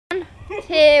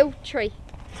2, 3.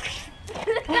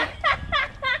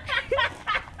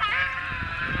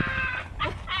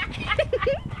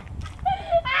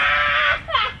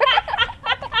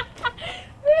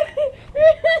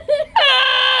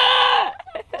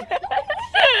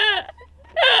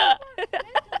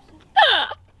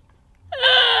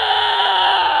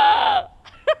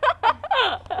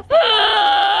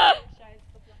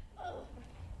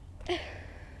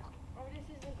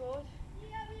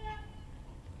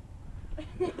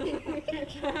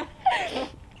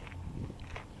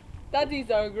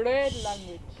 Daddies are a great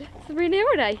language. Sabrina,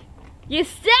 were they? You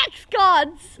sex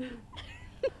gods!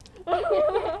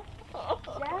 Yeah,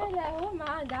 oh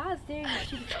man, that's doing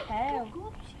stupid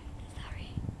hell. Sorry.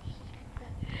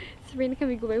 Sabrina, can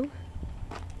we go out?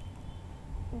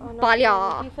 Oh, no,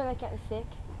 Balya. do you feel like getting sick?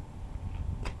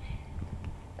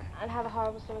 And have a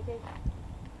horrible stomachache?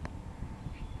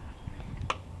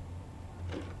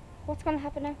 What's gonna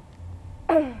happen now?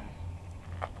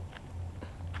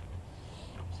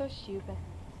 So stupid.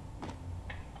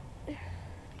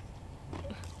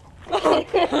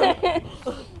 I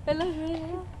love it.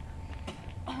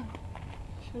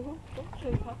 Shut up, don't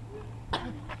say that.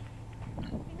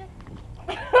 Stop saying that.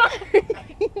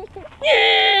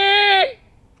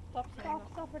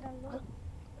 Stop it and look.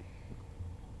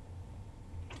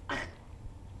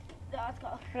 Let's go.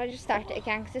 But I just start it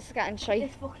again because this is getting shy.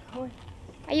 It's fucking hard.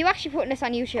 Are you actually putting this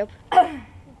on YouTube? It's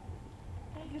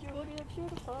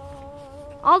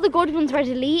beautiful. All the good ones were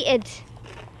deleted.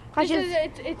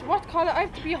 It's what call it? I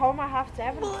have to be home at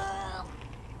 7:30.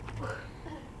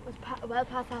 It's well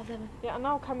past 7:30. Yeah, I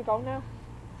know. Can we go now?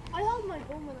 I hold my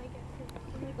phone when I get sick.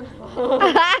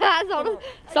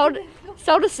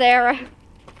 so does Sarah.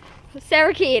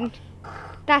 Sarah Keane.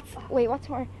 That's wait, what's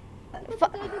her?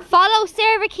 Follow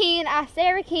Sarah Keane at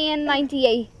Sarah Keane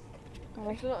 98. It's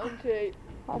not until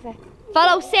What was it?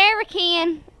 Follow Sarah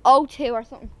Keane 02 or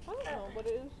something. I don't know what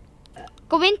it is.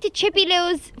 Go into Chippy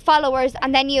Lou's followers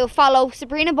and then you follow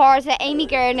Sabrina Barza, Amy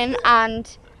Gernon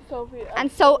and Sophie.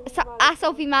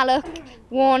 Sophie Malloch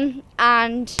 1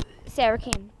 and Sarah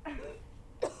Keane.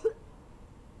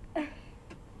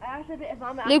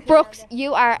 Luke Brooks,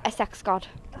 you are a sex god.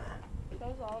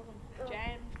 Those are all of them.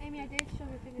 James. Amy, I did show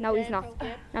your finger. No, he's not.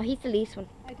 No, he's the least one.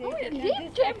 I did. Oh, yeah,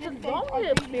 leave James alone,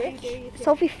 little bitch.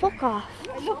 Sophie, fuck off.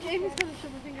 Look, Amy's gonna show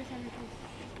my fingers on your face.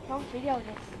 Don't video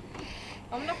this.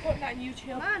 I'm not putting that on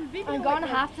YouTube. Man, video I'm gonna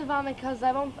have to vomit because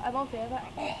I won't feel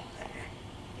it.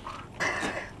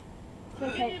 It's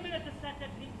okay. Give me a minute to set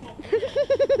that pink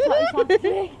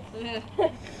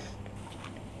book.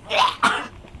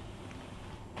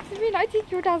 Sabrina, I think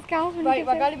your dad's gal. Right,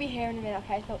 we're gonna be here in a minute,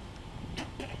 okay? So.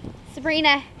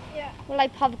 Sabrina, Yeah. will I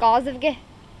pop gauze of you?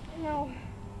 No.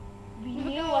 We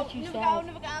knew what you said. Do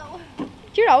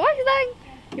you know what I'm saying?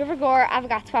 You ever go, I've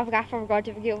got 12 got for God,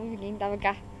 you ever go, you need to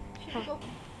got.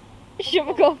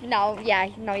 Shut up. No, yeah,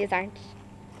 no, you aren't.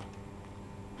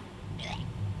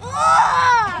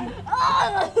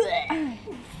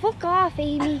 Fuck off,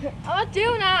 Amy. I'm not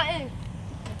doing that.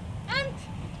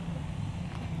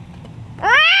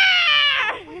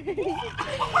 Ah!